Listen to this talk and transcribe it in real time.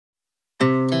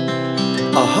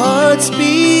Our hearts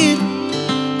beat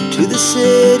to the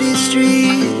city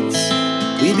streets.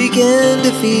 We began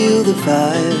to feel the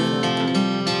fire.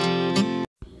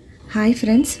 Hi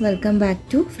friends, welcome back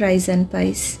to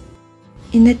friesNpies.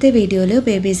 ഇന്നത്തെ വീഡിയോയിൽ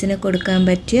ബേബീസിന് കൊടുക്കാൻ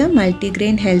പറ്റിയ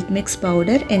multigrain health mix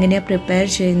powder എങ്ങനെയാണ് prepare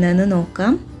ചെയ്യുന്നതെന്ന്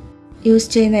നോക്കാം. Use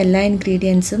ചെയ്യുന്ന എല്ലാ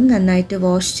ഇൻഗ്രീഡിയൻസും നന്നായിട്ട്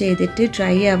വാഷ് ചെയ്തിട്ട്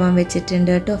ഡ്രൈ ആവാൻ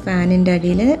വെച്ചിട്ടുണ്ട് കേട്ടോ. ഫാനിൻ്റെ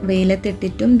അടിയിൽ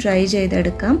വെയിലത്തിട്ടിട്ടും ഡ്രൈ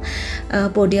ചെയ്തെടുക്കാം.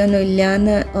 പൊടിയൊന്നും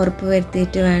ഇല്ലയെന്ന് ഉറപ്പ്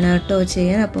വരുത്തിയിട്ട് വേണം കേട്ടോ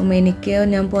ചെയ്യാൻ. അപ്പം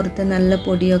ഞാൻ പുറത്ത് നല്ല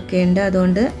പൊടിയൊക്കെ ഉണ്ട്,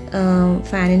 അതുകൊണ്ട്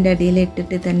ഫാനിൻ്റെ അടിയിൽ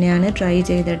ഇട്ടിട്ട് തന്നെയാണ് ഡ്രൈ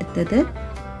ചെയ്തെടുത്തത്.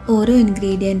 ഓരോ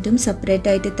ഇൻഗ്രീഡിയൻറ്റും സെപ്പറേറ്റ്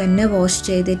ആയിട്ട് തന്നെ വാഷ്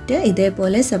ചെയ്തിട്ട്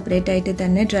ഇതേപോലെ സെപ്പറേറ്റ് ആയിട്ട്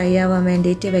തന്നെ ഡ്രൈ ആവാൻ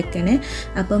വേണ്ടിയിട്ട് വെക്കണേ.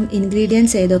 അപ്പം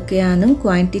ഇൻഗ്രീഡിയൻസ് ഏതൊക്കെയാണെന്നും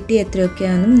ക്വാണ്ടിറ്റി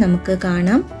എത്രയൊക്കെയാണെന്നും നമുക്ക്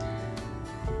കാണാം.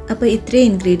 അപ്പോൾ ഇത്രയും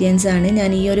ഇൻഗ്രീഡിയൻസ് ആണ്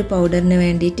ഞാൻ ഈ ഒരു പൗഡറിന്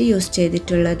വേണ്ടിയിട്ട് യൂസ്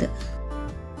ചെയ്തിട്ടുള്ളത്.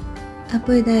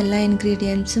 അപ്പോൾ ഇത് എല്ലാ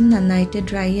ഇൻഗ്രീഡിയൻസും നന്നായിട്ട്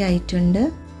ഡ്രൈ ആയിട്ടുണ്ട്.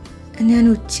 ഞാൻ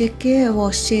ഉച്ചയ്ക്ക്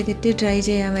വാഷ് ചെയ്തിട്ട് ഡ്രൈ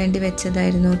ചെയ്യാൻ വേണ്ടി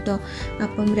വെച്ചതായിരുന്നു കേട്ടോ.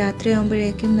 അപ്പം രാത്രി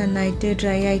ആകുമ്പോഴേക്കും നന്നായിട്ട്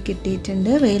ഡ്രൈ ആയി കിട്ടിയിട്ടുണ്ട്.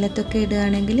 വെയിലത്തൊക്കെ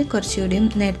ഇടുകയാണെങ്കിൽ കുറച്ചുകൂടിയും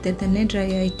നേരത്തെ തന്നെ ഡ്രൈ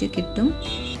ആയിട്ട് കിട്ടും.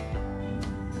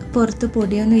 പുറത്ത്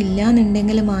പൊടിയൊന്നും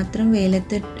ഇല്ലയെന്നുണ്ടെങ്കിൽ മാത്രം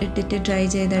വെയിലത്ത് ഇട്ടിട്ട് ഡ്രൈ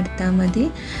ചെയ്തെടുത്താൽ മതി.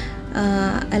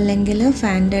 അല്ലെങ്കിൽ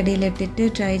ഫാനിൻ്റെ അടിയിലിട്ടിട്ട്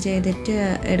ഡ്രൈ ചെയ്തിട്ട്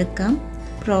എടുക്കാം.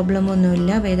 പ്രോബ്ലം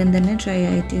ഒന്നുമില്ല, വേഗം തന്നെ ഡ്രൈ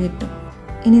ആയിട്ട് കിട്ടും.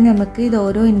 ഇനി നമുക്ക് ഇത്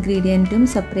ഓരോ ഇൻഗ്രീഡിയൻറ്റും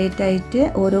സെപ്പറേറ്റ് ആയിട്ട്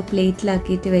ഓരോ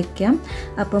പ്ലേറ്റിലാക്കിയിട്ട് വെക്കാം.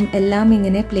 അപ്പം എല്ലാം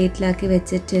ഇങ്ങനെ പ്ലേറ്റിലാക്കി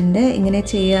വെച്ചിട്ടുണ്ട്. ഇങ്ങനെ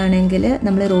ചെയ്യുകയാണെങ്കിൽ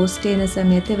നമ്മൾ റോസ്റ്റ് ചെയ്യുന്ന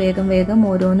സമയത്ത് വേഗം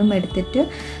ഓരോന്നും എടുത്തിട്ട്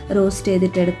റോസ്റ്റ്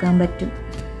ചെയ്തിട്ട് എടുക്കാൻ പറ്റും.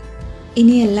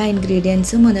 ഇനി എല്ലാ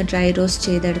ഇൻഗ്രീഡിയൻസും ഒന്ന് ഡ്രൈ റോസ്റ്റ്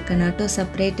ചെയ്തെടുക്കണം കേട്ടോ.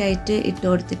 സെപ്പറേറ്റ് ആയിട്ട് ഇട്ട്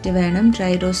കൊടുത്തിട്ട് വേണം ഡ്രൈ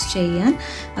റോസ്റ്റ് ചെയ്യാൻ.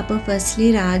 അപ്പോൾ ഫസ്റ്റ്ലി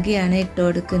റാഗിയാണ് ഇട്ട്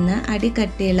കൊടുക്കുന്നത്. അടി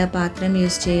കട്ടിയുള്ള പാത്രം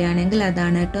യൂസ് ചെയ്യുകയാണെങ്കിൽ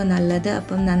അതാണ് കേട്ടോ നല്ലത്.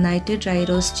 അപ്പം നന്നായിട്ട് ഡ്രൈ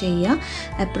റോസ്റ്റ് ചെയ്യുക.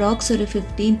 അപ്രോക്സ് ഒരു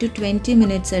 15 to 20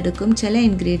 മിനിറ്റ്സ് എടുക്കും ചില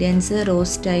ഇൻഗ്രീഡിയൻസ്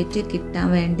റോസ്റ്റായിട്ട് കിട്ടാൻ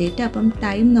വേണ്ടിയിട്ട്. അപ്പം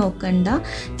ടൈം നോക്കണ്ട,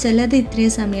 ചിലത്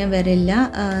ഇത്രയും സമയം വരില്ല.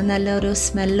 നല്ലൊരു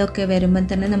സ്മെല്ലൊക്കെ വരുമ്പോൾ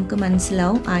തന്നെ നമുക്ക്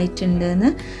മനസ്സിലാവും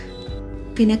ആയിട്ടുണ്ടെന്ന്.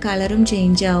 പിന്നെ കളറും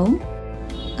ചേഞ്ച് ആവും.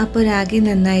 അപ്പോൾ രാഗി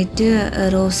നന്നായിട്ട്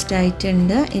റോസ്റ്റ്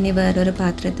ആയിട്ടുണ്ട്. ഇനി വേറൊരു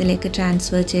പാത്രത്തിലേക്ക്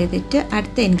ട്രാൻസ്ഫർ ചെയ്തിട്ട്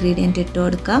അടുത്ത ഇൻഗ്രീഡിയൻറ്റ് ഇട്ട്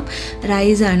കൊടുക്കാം.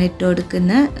 റൈസാണ് ഇട്ട്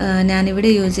കൊടുക്കുന്നത്.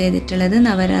 ഞാനിവിടെ യൂസ് ചെയ്തിട്ടുള്ളത്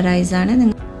നവര റൈസാണ്.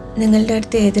 നിങ്ങളുടെ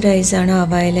അടുത്ത് ഏത് റൈസാണോ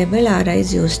അവൈലബിൾ ആ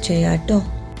റൈസ് യൂസ് ചെയ്യാം കേട്ടോ.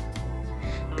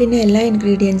 പിന്നെ എല്ലാ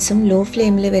ഇൻഗ്രീഡിയൻസും ലോ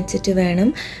ഫ്ലെയിമിൽ വെച്ചിട്ട്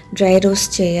വേണം ഡ്രൈ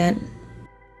റോസ്റ്റ് ചെയ്യാൻ.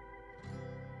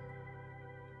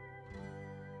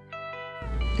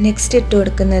 നെക്സ്റ്റ് ഇട്ട്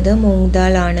കൊടുക്കുന്നത് മൂങ്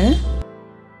ദാലാണ്.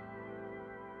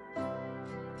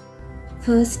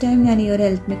 ഫസ്റ്റ് ടൈം ഞാൻ ഈ ഒരു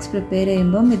ഹെൽത്ത് മിക്സ് പ്രിപ്പയർ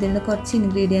ചെയ്യുമ്പം ഇതിൽ നിന്ന് കുറച്ച്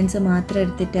ഇൻഗ്രീഡിയൻസ് മാത്രം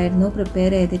എടുത്തിട്ടായിരുന്നു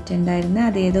പ്രിപ്പയർ ചെയ്തിട്ടുണ്ടായിരുന്നത്.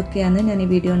 അത് ഏതൊക്കെയാണെന്ന് ഞാൻ ഈ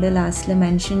വീഡിയോൻ്റെ ലാസ്റ്റിൽ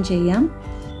മെൻഷൻ ചെയ്യാം.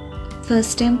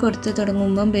 ഫസ്റ്റ് ടൈം കൊടുത്ത്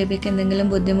തുടങ്ങുമ്പം ബേബിക്ക് എന്തെങ്കിലും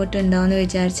ബുദ്ധിമുട്ടുണ്ടാവുമെന്ന്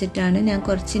വിചാരിച്ചിട്ടാണ് ഞാൻ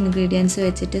കുറച്ച് ഇൻഗ്രീഡിയൻസ്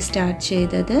വെച്ചിട്ട് സ്റ്റാർട്ട്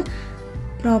ചെയ്തത്.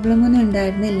 പ്രോബ്ലമൊന്നും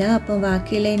ഉണ്ടായിരുന്നില്ല. അപ്പോൾ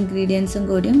ബാക്കിയുള്ള ഇൻഗ്രീഡിയൻസും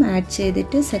കൂടിയും ആഡ്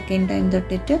ചെയ്തിട്ട് സെക്കൻഡ് ടൈം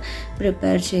തൊട്ടിട്ട്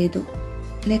പ്രിപ്പയർ ചെയ്തു.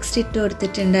 നെക്സ്റ്റ് ഇട്ട്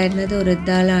കൊടുത്തിട്ടുണ്ടായിരുന്നത്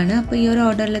ഉറുദാലാണ്. അപ്പോൾ ഈ ഒരു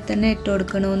ഓർഡറിൽ തന്നെ ഇട്ട്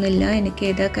കൊടുക്കണമെന്നില്ല. എനിക്ക്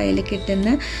ഏതാ കയ്യിൽ കിട്ടുന്ന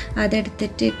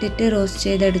അതെടുത്തിട്ട് ഇട്ടിട്ട് റോസ്റ്റ്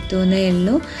ചെയ്തെടുത്തു എന്നേ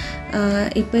ഉള്ളൂ.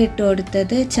 ഇപ്പോൾ ഇട്ട്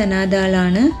കൊടുത്തത്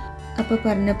ചനാദാളാണ്. അപ്പോൾ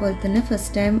പറഞ്ഞ പോലെ തന്നെ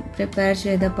ഫസ്റ്റ് ടൈം പ്രിപ്പയർ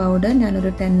ചെയ്ത പൗഡർ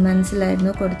ഞാനൊരു 10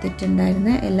 monthsലായിരുന്നു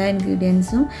കൊടുത്തിട്ടുണ്ടായിരുന്നത്. എല്ലാ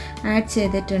ഇൻഗ്രീഡിയൻസും ആഡ്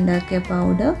ചെയ്തിട്ടുണ്ടാക്കിയ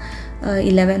പൗഡർ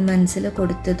 11 monthsൽ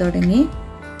കൊടുത്തു തുടങ്ങി.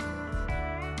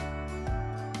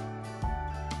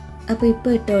 അപ്പോൾ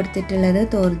ഇപ്പോൾ ഇട്ട് കൊടുത്തിട്ടുള്ളത്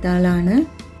തോർദാളാണ്.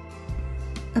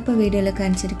 അപ്പോൾ വീഡിയോയിൽ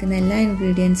കാണിച്ചിരിക്കുന്ന എല്ലാ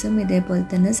ഇൻഗ്രീഡിയൻസും ഇതേപോലെ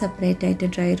തന്നെ സെപ്പറേറ്റ് ആയിട്ട്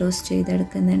ഡ്രൈ റോസ്റ്റ്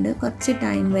ചെയ്തെടുക്കുന്നുണ്ട്. കുറച്ച്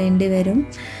ടൈം വേണ്ടി വരും.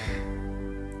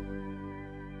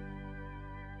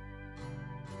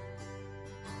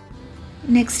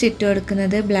 നെക്സ്റ്റ് ഇട്ട്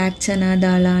കൊടുക്കുന്നത് ബ്ലാക്ക് ചന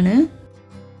ദാളാണ്.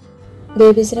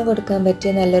 ബേബീസിന് കൊടുക്കാൻ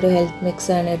പറ്റിയ നല്ലൊരു ഹെൽത്ത്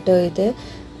മിക്സ് ആണ് കേട്ടോ ഇത്.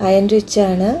 അയൺ റിച്ച്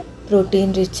ആണ്, പ്രോട്ടീൻ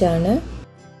റിച്ച് ആണ്.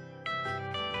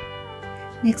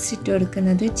 നെക്സ്റ്റ് ഇട്ട്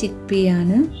കൊടുക്കുന്നത് ചിക്ക് പീ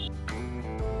ആണ്.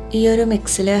 ഈ ഒരു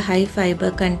മിക്സിൽ ഹൈ ഫൈബർ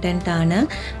കണ്ടൻറ്റ് ആണ്.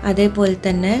 അതേപോലെ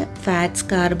തന്നെ fats,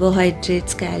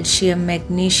 carbohydrates, calcium,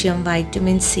 magnesium,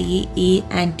 vitamin C, E,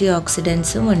 anti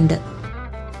ഓക്സിഡൻസും ഉണ്ട്.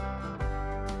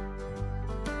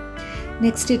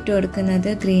 നെക്സ്റ്റ് ഇട്ട് കൊടുക്കുന്നത്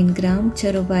ഗ്രീൻ ഗ്രാം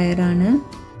ചെറുപയറാണ്.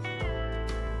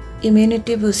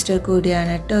 ഇമ്മ്യൂണിറ്റി ബൂസ്റ്റർ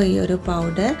കൂടിയാണ് കേട്ടോ ഈ ഒരു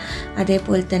പൗഡർ.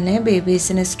 അതേപോലെ തന്നെ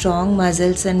ബേബീസിന് strong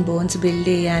muscles and bones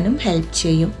build ചെയ്യാനും ഹെൽപ്പ്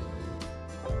ചെയ്യും.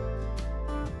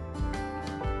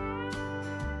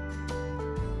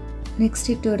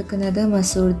 നെക്സ്റ്റ് ഇട്ട് കൊടുക്കുന്നത്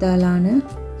മസൂർ ദാലാണ്.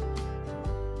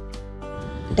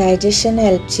 ഡൈജഷൻ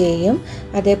ഹെൽപ്പ് ചെയ്യും.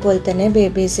 അതേപോലെ തന്നെ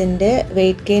ബേബീസിൻ്റെ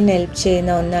വെയിറ്റ് ഗെയിൻ ഹെൽപ്പ്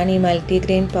ചെയ്യുന്ന ഒന്നാണ് ഈ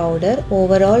മൾട്ടിഗ്രെയിൻ പൗഡർ.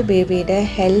 ഓവറോൾ ബേബിയുടെ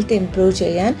ഹെൽത്ത് ഇംപ്രൂവ്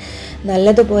ചെയ്യാൻ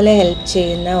നല്ലതുപോലെ ഹെൽപ്പ്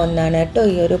ചെയ്യുന്ന ഒന്നാണ് കേട്ടോ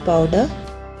ഈ ഒരു പൗഡർ.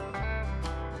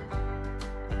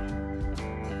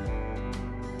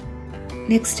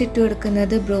 നെക്സ്റ്റ് ഇട്ട്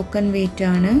കൊടുക്കുന്നത് ബ്രോക്കൺ വീറ്റ്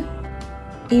ആണ്.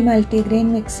 ഈ മൾട്ടിഗ്രെയിൻ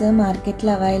മിക്സ് മാർക്കറ്റിൽ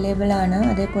അവൈലബിൾ ആണ്,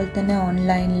 അതേപോലെ തന്നെ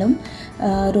ഓൺലൈനിലും.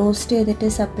 റോസ്റ്റ് ചെയ്തിട്ട്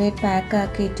സെപ്പറേറ്റ് പാക്ക്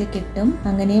ആക്കിയിട്ട് കിട്ടും,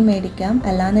 അങ്ങനെയും മേടിക്കാം.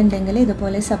 അല്ലാന്നുണ്ടെങ്കിൽ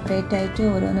ഇതുപോലെ സെപ്പറേറ്റ് ആയിട്ട്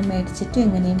ഓരോന്നും മേടിച്ചിട്ട്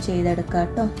എങ്ങനെയും ചെയ്തെടുക്കാം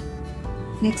കേട്ടോ.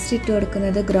 നെക്സ്റ്റ് ഇട്ട്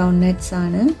കൊടുക്കുന്നത് ഗ്രൗണ്ട് നട്ട്സ്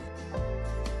ആണ്.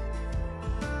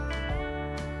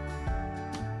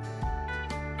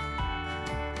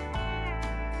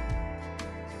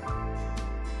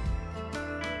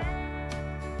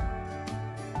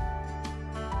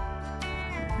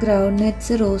 ഗ്രൗണ്ട്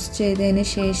നട്ട്സ് റോസ്റ്റ് ചെയ്തതിന്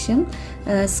ശേഷം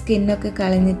സ്കിന്നൊക്കെ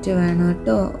കളഞ്ഞിട്ട് വേണം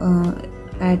കേട്ടോ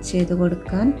ആഡ് ചെയ്ത്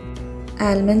കൊടുക്കാൻ.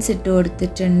 ആൽമണ്ട്സ് ഇട്ട്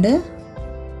കൊടുത്തിട്ടുണ്ട്.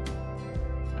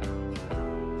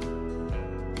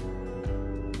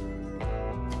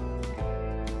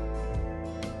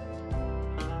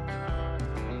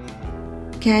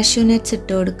 കാഷ്യൂ നട്ട്സ്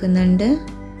ഇട്ട് കൊടുക്കുന്നുണ്ട്.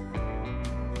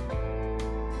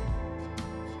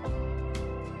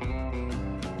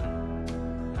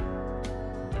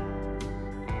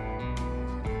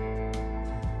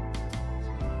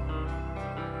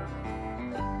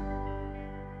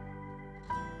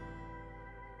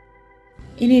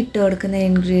 ഇനി ഇട്ട് കൊടുക്കുന്ന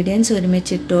ഇൻഗ്രീഡിയൻസ്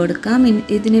ഒരുമിച്ച് ഇട്ട് കൊടുക്കാം.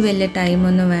 ഇതിന് വലിയ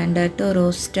ടൈമൊന്നും വേണ്ട കേട്ടോ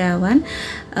റോസ്റ്റ് ആവാൻ,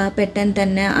 പെട്ടെന്ന്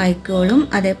തന്നെ ആയിക്കോളും.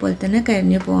 അതേപോലെ തന്നെ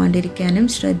കരിഞ്ഞു പോകാണ്ടിരിക്കാനും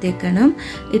ശ്രദ്ധിക്കണം.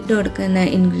 ഇട്ട് കൊടുക്കുന്ന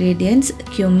ഇൻഗ്രീഡിയൻസ്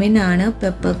ക്യുമിൻ ആണ്,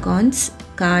 പെപ്പർകോൺസ്,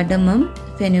 കാർഡമം,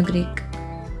 ഫെനുഗ്രീക്ക്.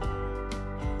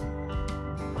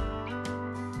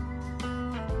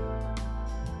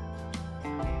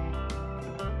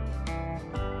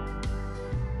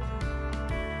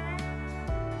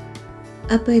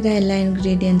 അപ്പോൾ ഇത് എല്ലാ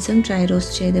ഇൻഗ്രീഡിയൻസും ഡ്രൈ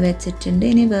റോസ്റ്റ് ചെയ്ത് വെച്ചിട്ടുണ്ട്.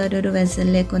 ഇനി വേറൊരു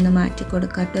വെസലിലേക്കൊന്ന് മാറ്റി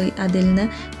കൊടുക്കാം കേട്ടോ. അതിൽ നിന്ന്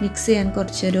മിക്സ് ചെയ്യാൻ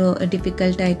കുറച്ചൊരു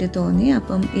ഡിഫിക്കൽട്ടായിട്ട് തോന്നി,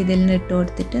 അപ്പം ഇതിൽ നിന്ന് ഇട്ട്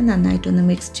കൊടുത്തിട്ട് നന്നായിട്ടൊന്ന്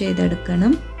മിക്സ്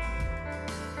ചെയ്തെടുക്കണം.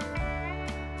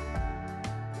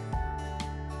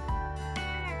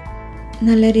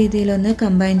 നല്ല രീതിയിലൊന്ന്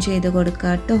കമ്പൈൻ ചെയ്ത്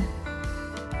കൊടുക്കാം കേട്ടോ.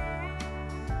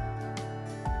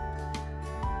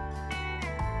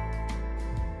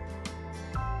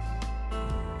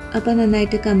 അപ്പം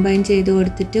നന്നായിട്ട് കമ്പൈൻ ചെയ്ത്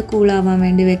കൊടുത്തിട്ട് കൂളാവാൻ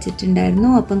വേണ്ടി വെച്ചിട്ടുണ്ടായിരുന്നു.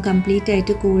 അപ്പം കംപ്ലീറ്റ്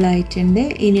ആയിട്ട് കൂളായിട്ടുണ്ട്.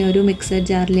 ഇനി ഒരു മിക്സർ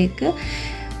ജാറിലേക്ക്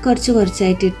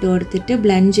കുറച്ചായിട്ട് ഇട്ട് കൊടുത്തിട്ട്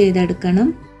ബ്ലെൻഡ് ചെയ്തെടുക്കണം.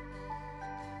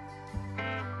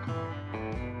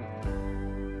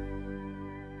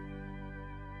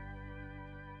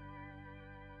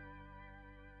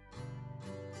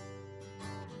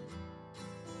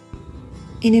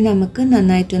 ഇനി നമുക്ക്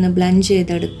നന്നായിട്ടൊന്ന് ബ്ലെൻഡ്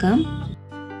ചെയ്തെടുക്കാം.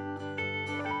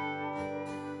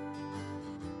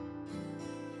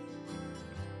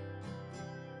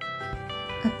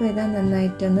 അപ്പോൾ ഇതാ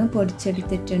നന്നായിട്ടൊന്ന്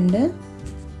പൊടിച്ചെടുത്തിട്ടുണ്ട്.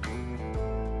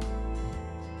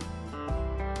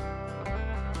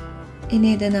 ഇനി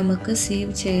ഇത് നമുക്ക്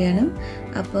സീവ് ചെയ്യണം.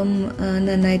 അപ്പം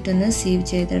നന്നായിട്ടൊന്ന് സീവ്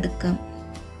ചെയ്തെടുക്കാം.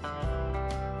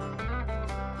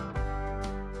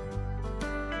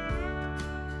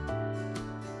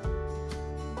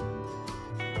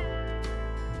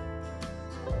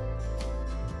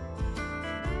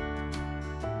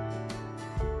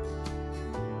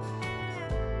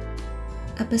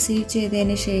 അപ്പോൾ സീവ്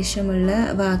ചെയ്തതിന് ശേഷമുള്ള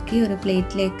ബാക്കി ഒരു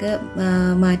പ്ലേറ്റിലേക്ക്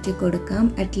മാറ്റി കൊടുക്കാം.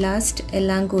 അറ്റ് ലാസ്റ്റ്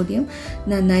എല്ലാം കൂടിയും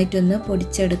നന്നായിട്ടൊന്ന്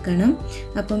പൊടിച്ചെടുക്കണം.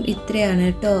 അപ്പം ഇത്രയാണ്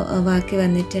കേട്ടോ ബാക്കി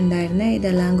വന്നിട്ടുണ്ടായിരുന്നത്.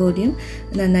 ഇതെല്ലാം കൂടിയും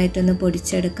നന്നായിട്ടൊന്ന്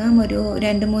പൊടിച്ചെടുക്കാം. ഒരു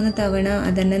 2-3 തവണ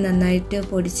അതന്നെ നന്നായിട്ട്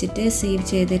പൊടിച്ചിട്ട് സീവ്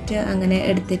ചെയ്തിട്ട് അങ്ങനെ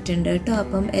എടുത്തിട്ടുണ്ട് കേട്ടോ.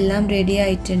 അപ്പം എല്ലാം റെഡി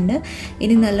ആയിട്ടുണ്ട്.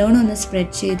 ഇനി നല്ലോണം ഒന്ന്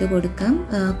സ്പ്രെഡ് ചെയ്ത് കൊടുക്കാം,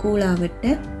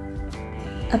 കൂളാവട്ടെ.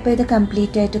 അപ്പോൾ ഇത്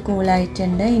കംപ്ലീറ്റ് ആയിട്ട്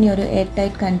കൂളായിട്ടുണ്ട്. ഇനി ഒരു എയർ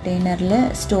ടൈറ്റ് കണ്ടെയ്നറിൽ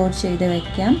സ്റ്റോർ ചെയ്ത്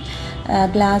വെക്കാം.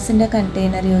 ഗ്ലാസിൻ്റെ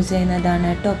കണ്ടെയ്നർ യൂസ് ചെയ്യുന്നതാണ്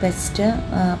കേട്ടോ ബെസ്റ്റ്.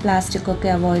 പ്ലാസ്റ്റിക്കൊക്കെ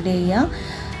അവോയ്ഡ് ചെയ്യുക.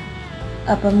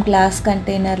 അപ്പം ഗ്ലാസ്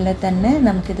കണ്ടെയ്നറിൽ തന്നെ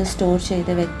നമുക്കിത് സ്റ്റോർ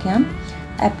ചെയ്ത് വെക്കാം.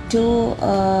 അപ് ടു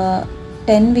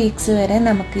 10 വീക്സ് വരെ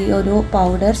നമുക്ക് ഈ ഒരു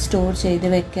പൗഡർ സ്റ്റോർ ചെയ്ത്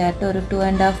വെക്കാം കേട്ടോ. ഒരു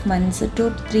 2.5 months to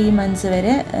 3 months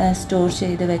വരെ സ്റ്റോർ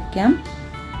ചെയ്ത് വെക്കാം.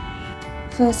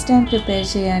 ഫസ്റ്റ് ടൈം പ്രിപ്പയർ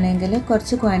ചെയ്യുകയാണെങ്കിൽ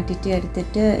കുറച്ച് ക്വാണ്ടിറ്റി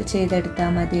എടുത്തിട്ട് ചെയ്തെടുത്താൽ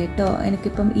മതി കേട്ടോ.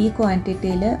 എനിക്കിപ്പം ഈ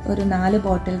ക്വാണ്ടിറ്റിയിൽ ഒരു 4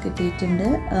 ബോട്ടിൽ കിട്ടിയിട്ടുണ്ട്.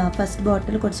 ഫസ്റ്റ്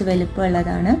ബോട്ടിൽ കുറച്ച്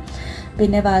വലിപ്പമുള്ളതാണ്,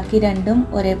 പിന്നെ ബാക്കി 2ഉം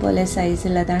ഒരേപോലെ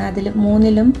സൈസുള്ളതാണ്. അതിൽ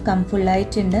 3ലും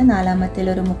ഫുള്ളായിട്ടുണ്ട്, 4ാമത്തേൽ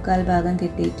ഒരു 3/4 ഭാഗം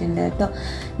കിട്ടിയിട്ടുണ്ട് കേട്ടോ.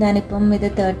 ഞാനിപ്പം ഇത്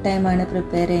 3rd ടൈമാണ്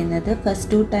പ്രിപ്പയർ ചെയ്യുന്നത്.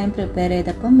 ഫസ്റ്റ് 2 ടൈം പ്രിപ്പയർ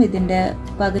ചെയ്തപ്പം ഇതിൻ്റെ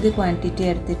പകുതി ക്വാണ്ടിറ്റി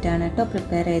എടുത്തിട്ടാണ് കേട്ടോ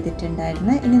പ്രിപ്പയർ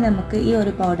ചെയ്തിട്ടുണ്ടായിരുന്നത്. ഇനി നമുക്ക് ഈ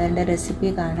ഒരു പൗഡറിൻ്റെ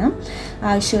റെസിപ്പി കാണാം.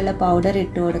 ആവശ്യമുള്ള പൗഡർ ഇട്ട്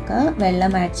കൊടുക്കുക,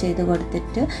 വെള്ളം ആഡ് ചെയ്ത്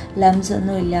കൊടുത്തിട്ട് ലംസ്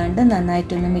ഒന്നും ഇല്ലാണ്ട്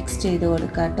നന്നായിട്ടൊന്ന് മിക്സ് ചെയ്ത്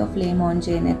കൊടുക്കുക കേട്ടോ, ഫ്ലെയിം ഓൺ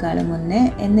ചെയ്യുന്നേക്കാളും മുന്നേ.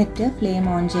 എന്നിട്ട് ഫ്ലെയിം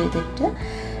ഓൺ ചെയ്തിട്ട്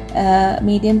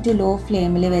മീഡിയം ടു ലോ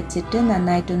ഫ്ലെയിമിൽ വെച്ചിട്ട്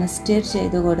നന്നായിട്ടൊന്ന് സ്റ്റിർ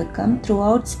ചെയ്ത് കൊടുക്കാം. ത്രൂ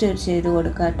ഔട്ട് സ്റ്റിർ ചെയ്ത്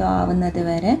കൊടുക്കുക കേട്ടോ ആവുന്നത്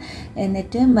വരെ.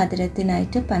 എന്നിട്ട്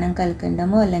മധുരത്തിനായിട്ട് പനം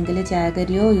കൽക്കണ്ടമോ അല്ലെങ്കിൽ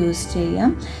ജാഗരിയോ യൂസ്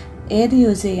ചെയ്യാം. ഏത്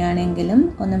യൂസ് ചെയ്യുകയാണെങ്കിലും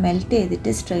ഒന്ന് മെൽറ്റ്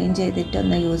ചെയ്തിട്ട് സ്ട്രെയിൻ ചെയ്തിട്ട്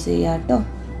ഒന്ന് യൂസ് ചെയ്യുക കേട്ടോ.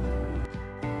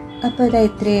 അപ്പോൾ ഇത്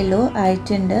ഇത്രയേ ഉള്ളൂ,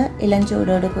 ആയിട്ടുണ്ട്. ഇളം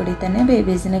ചൂടോട് കൂടി തന്നെ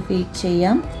ബേബീസിനെ ഫീഡ്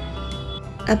ചെയ്യാം.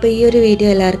 അപ്പോൾ ഈ ഒരു വീഡിയോ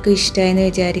എല്ലാവർക്കും ഇഷ്ടമായെന്ന്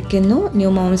വിചാരിക്കുന്നു. ന്യൂ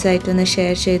മോംസ് ആയിട്ടൊന്ന്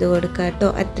ഷെയർ ചെയ്ത് കൊടുക്കുക കേട്ടോ.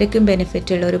 അത്രയ്ക്കും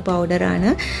ബെനിഫിറ്റ് ഉള്ള ഒരു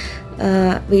പൗഡറാണ്.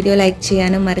 വീഡിയോ ലൈക്ക്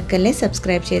ചെയ്യാനും മറക്കല്ലേ.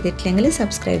 സബ്സ്ക്രൈബ് ചെയ്തിട്ടില്ലെങ്കിൽ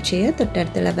സബ്സ്ക്രൈബ് ചെയ്യുക.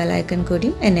 തൊട്ടടുത്തുള്ള ബെലൈക്കൺ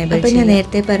കൂടിയും എനേബിൾ ചെയ്യുക. അപ്പോൾ ഞാൻ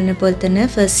നേരത്തെ പറഞ്ഞ പോലെ തന്നെ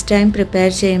ഫസ്റ്റ് ടൈം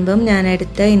പ്രിപ്പയർ ചെയ്യുമ്പം ഞാൻ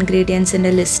എടുത്ത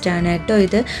ഇൻഗ്രീഡിയൻസിൻ്റെ ലിസ്റ്റാണ് കേട്ടോ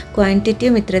ഇത്.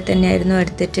 ക്വാണ്ടിറ്റിയും ഇത്ര തന്നെയായിരുന്നു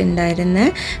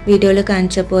എടുത്തിട്ടുണ്ടായിരുന്നത്. വീഡിയോയിൽ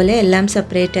കാണിച്ച പോലെ എല്ലാം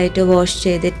സെപ്പറേറ്റ് ആയിട്ട് വാഷ്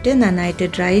ചെയ്തിട്ട് നന്നായിട്ട്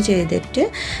ഡ്രൈ ചെയ്തിട്ട്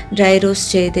ഡ്രൈ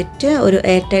റോസ്റ്റ് ചെയ്തിട്ട് ഒരു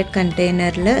എയർ ടൈറ്റ്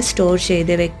കണ്ടെയ്നറിൽ സ്റ്റോർ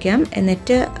ചെയ്ത് വെക്കാം.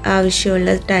 എന്നിട്ട്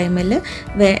ആവശ്യമുള്ള ടൈമിൽ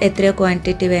എത്ര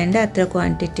ക്വാണ്ടിറ്റി വേണ്ട അത്ര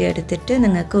ക്വാണ്ടിറ്റി എടുത്തിട്ട്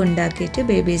നിങ്ങൾക്ക് ഉണ്ടാക്കിയിട്ട്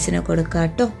ബേബീസിന് കൊടുക്കാം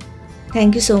കേട്ടോ.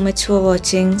 Thank you so much for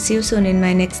watching. See you soon in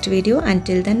my next video.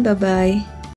 Until then, bye bye.